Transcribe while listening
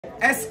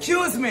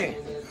Excuse me.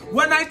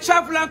 When I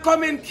travel and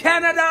come in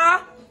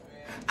Canada,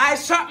 I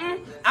shop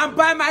and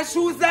buy my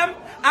shoes them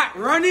at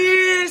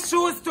RENNIES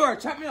Shoe Store.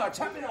 Check me out,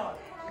 check me out.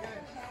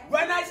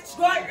 When I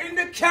go in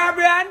the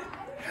Caribbean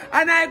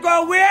and I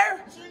go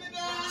where?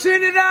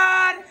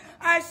 Trinidad.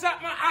 I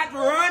shop at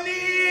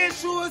RENNIES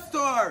Shoe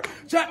Store.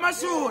 Check my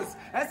shoes.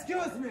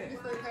 Excuse me.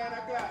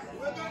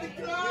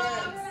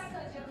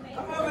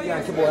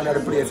 Yeah, keep going to the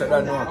place I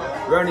don't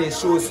know. RENNIES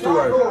Shoe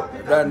Store.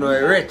 Don't know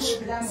rich.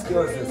 Excuse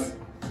us.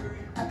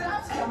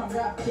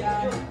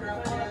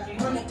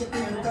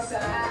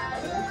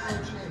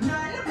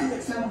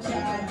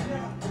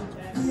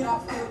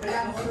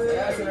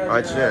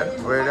 Right there,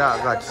 where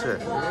that got shit.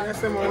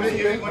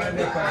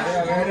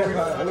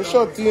 Let me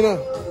show you, you know.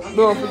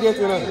 Don't forget,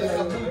 you know.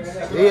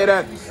 You hear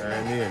that? I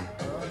mean.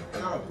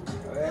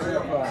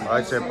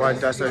 Right there,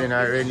 Pantas in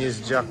a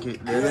RENNIES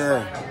jacket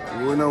there.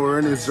 Yeah, we know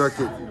RENNIES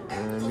jacket.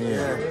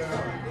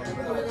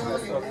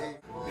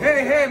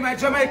 Hey, my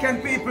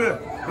Jamaican people.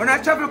 When I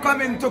travel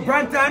coming to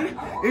Brampton,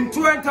 in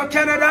Toronto,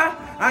 Canada,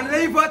 and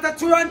leave out of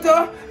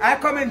Toronto, I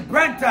come in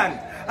Brampton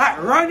at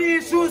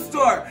RENNIES Shoe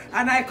Store,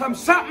 and I come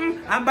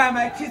shopping and buy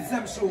my kids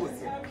some shoes.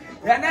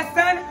 You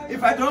understand?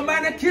 If I don't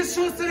buy the kids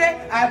shoes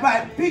today, I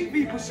buy big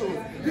people shoes.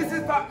 This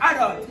is for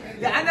adults.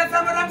 You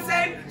understand what I'm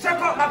saying? Check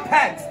out my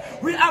pants.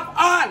 We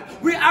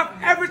have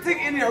everything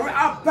in here. We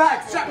have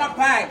bags. Check my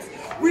bags.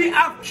 We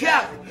have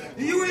cap.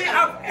 We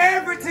have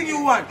everything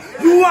you want.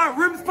 You want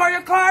rims for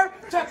your car?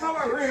 Check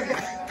our rims.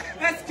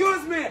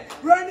 Excuse me.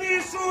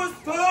 RENNIES Shoe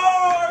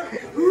Store.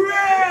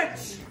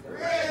 Rich.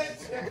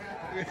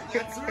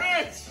 That's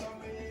rich.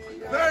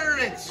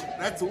 Very rich.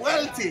 That's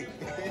wealthy.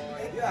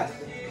 Yes.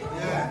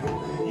 Yeah.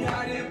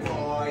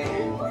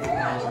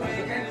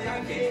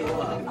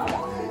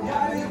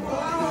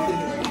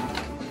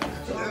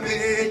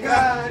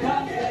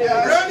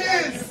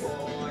 RENNIES.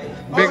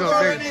 Big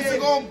up, RENNIES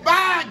go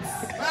bags.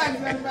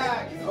 Bags and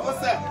bags. What's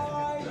that?